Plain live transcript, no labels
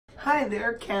Hi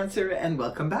there, Cancer, and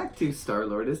welcome back to Star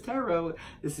Lourdes Tarot.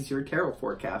 This is your tarot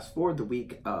forecast for the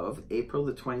week of April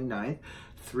the 29th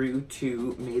through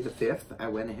to May the 5th. I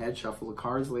went ahead, shuffled the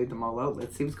cards, laid them all out.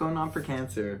 Let's see what's going on for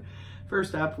Cancer.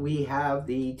 First up, we have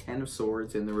the Ten of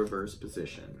Swords in the reverse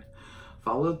position,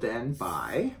 followed then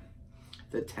by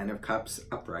the Ten of Cups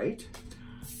upright.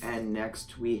 And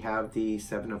next we have the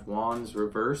Seven of Wands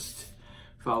reversed,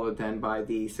 followed then by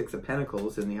the Six of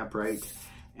Pentacles in the upright.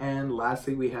 And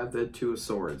lastly, we have the Two of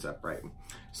Swords upright.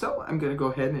 So I'm going to go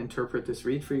ahead and interpret this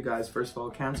read for you guys. First of all,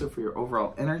 Cancer, for your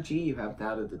overall energy, you have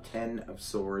that of the Ten of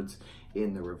Swords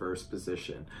in the reverse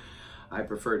position. I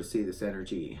prefer to see this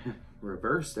energy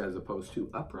reversed as opposed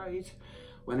to upright.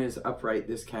 When it's upright,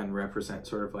 this can represent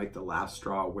sort of like the last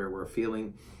straw, where we're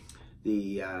feeling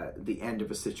the end of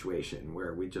a situation,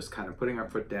 where we just kind of putting our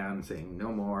foot down and saying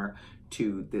no more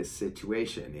to this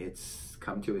situation. It's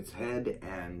come to its head,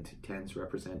 and tens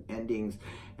represent endings,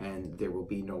 and there will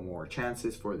be no more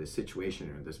chances for this situation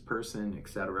or this person,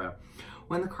 etc.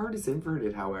 When the card is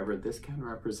inverted, however, this can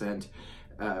represent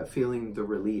feeling the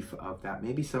relief of that.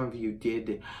 Maybe some of you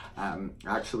did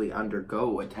actually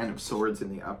undergo a Ten of Swords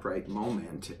in the upright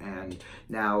moment, and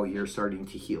now you're starting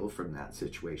to heal from that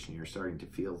situation. You're starting to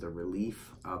feel the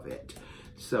relief of it.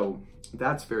 So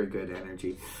that's very good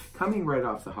energy. Coming right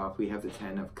off the hop, we have the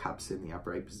Ten of Cups in the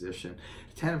upright position.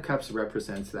 The Ten of Cups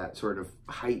represents that sort of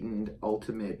heightened,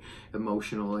 ultimate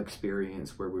emotional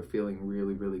experience where we're feeling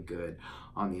really, really good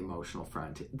on the emotional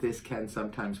front. This can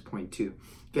sometimes point to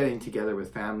getting together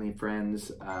with family,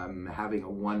 friends, having a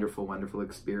wonderful, wonderful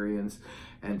experience,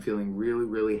 and feeling really,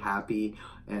 really happy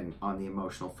and on the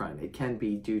emotional front. It can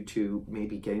be due to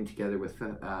maybe getting together with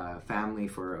family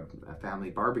for a family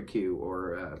barbecue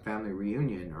or a family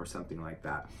reunion or something like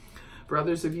that. For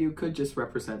others of you, it could just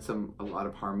represent a lot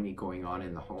of harmony going on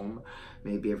in the home.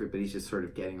 Maybe everybody's just sort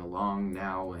of getting along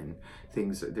now, and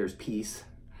there's peace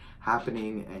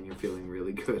happening, and you're feeling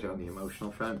really good on the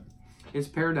emotional front. It's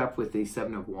paired up with the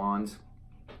Seven of Wands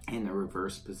in the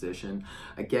reverse position.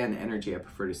 Again, energy I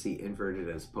prefer to see inverted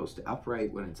as opposed to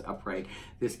upright. When it's upright,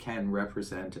 this can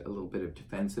represent a little bit of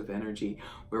defensive energy,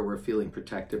 where we're feeling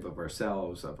protective of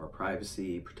ourselves, of our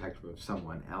privacy, protective of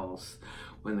someone else.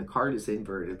 When the card is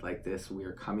inverted like this, we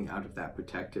are coming out of that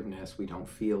protectiveness. We don't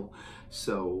feel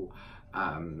so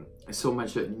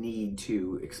much a need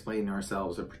to explain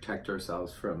ourselves or protect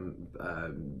ourselves from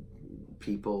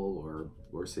people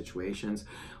or situations.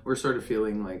 We're sort of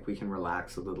feeling like we can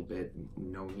relax a little bit,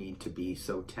 no need to be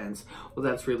so tense. Well,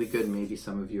 that's really good. Maybe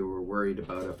some of you were worried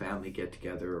about a family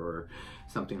get-together or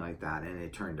something like that, and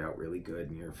it turned out really good,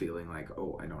 and you're feeling like,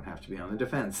 oh, I don't have to be on the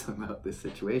defense about this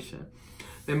situation.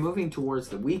 Then moving towards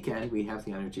the weekend, we have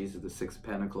the energies of the Six of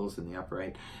Pentacles in the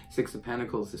upright. Six of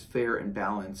Pentacles is fair and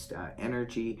balanced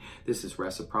energy. This is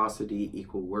reciprocity,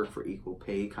 equal work for equal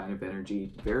pay kind of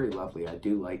energy. Very lovely. I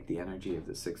do like the energy of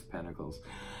the Six of Pentacles.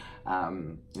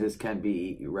 This can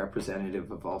be representative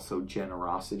of also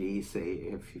generosity. Say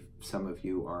if some of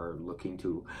you are looking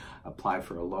to apply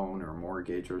for a loan or a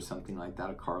mortgage or something like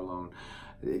that, a car loan,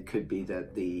 it could be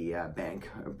that the bank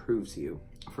approves you.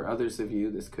 For others of you,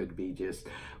 this could be just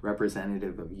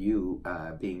representative of you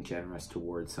being generous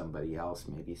towards somebody else.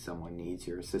 Maybe someone needs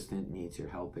your assistance, needs your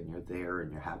help, and you're there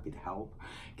and you're happy to help.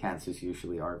 Cancers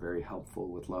usually are very helpful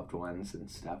with loved ones and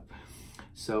stuff.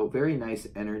 So very nice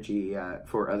energy.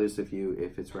 For others of you,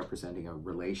 if it's representing a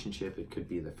relationship, it could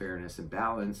be the fairness and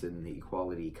balance, and the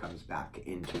equality comes back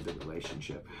into the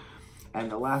relationship. And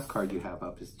the last card you have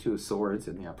up is Two of Swords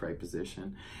in the upright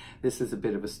position. This is a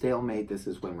bit of a stalemate. This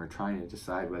is when we're trying to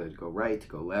decide whether to go right, to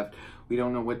go left. We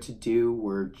don't know what to do.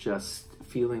 We're just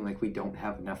feeling like we don't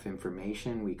have enough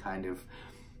information. We kind of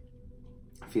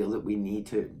feel that we need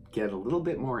to get a little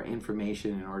bit more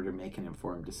information in order to make an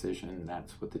informed decision.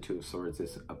 That's what the Two of Swords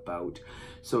is about.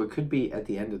 So it could be at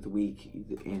the end of the week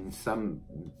in some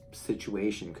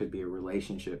situation, could be a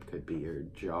relationship, could be your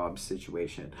job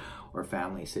situation or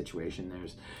family situation.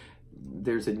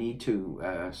 There's a need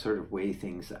to sort of weigh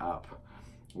things up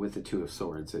with the Two of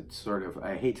Swords. It's sort of,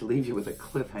 I hate to leave you with a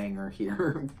cliffhanger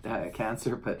here,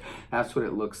 Cancer, but that's what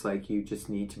it looks like. You just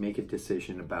need to make a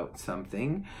decision about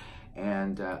something.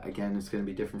 And again, it's going to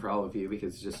be different for all of you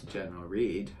because it's just a general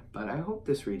read. But I hope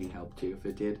this reading helped you. If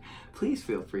it did, please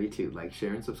feel free to like,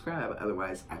 share, and subscribe.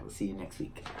 Otherwise, I will see you next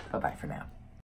week. Bye-bye for now.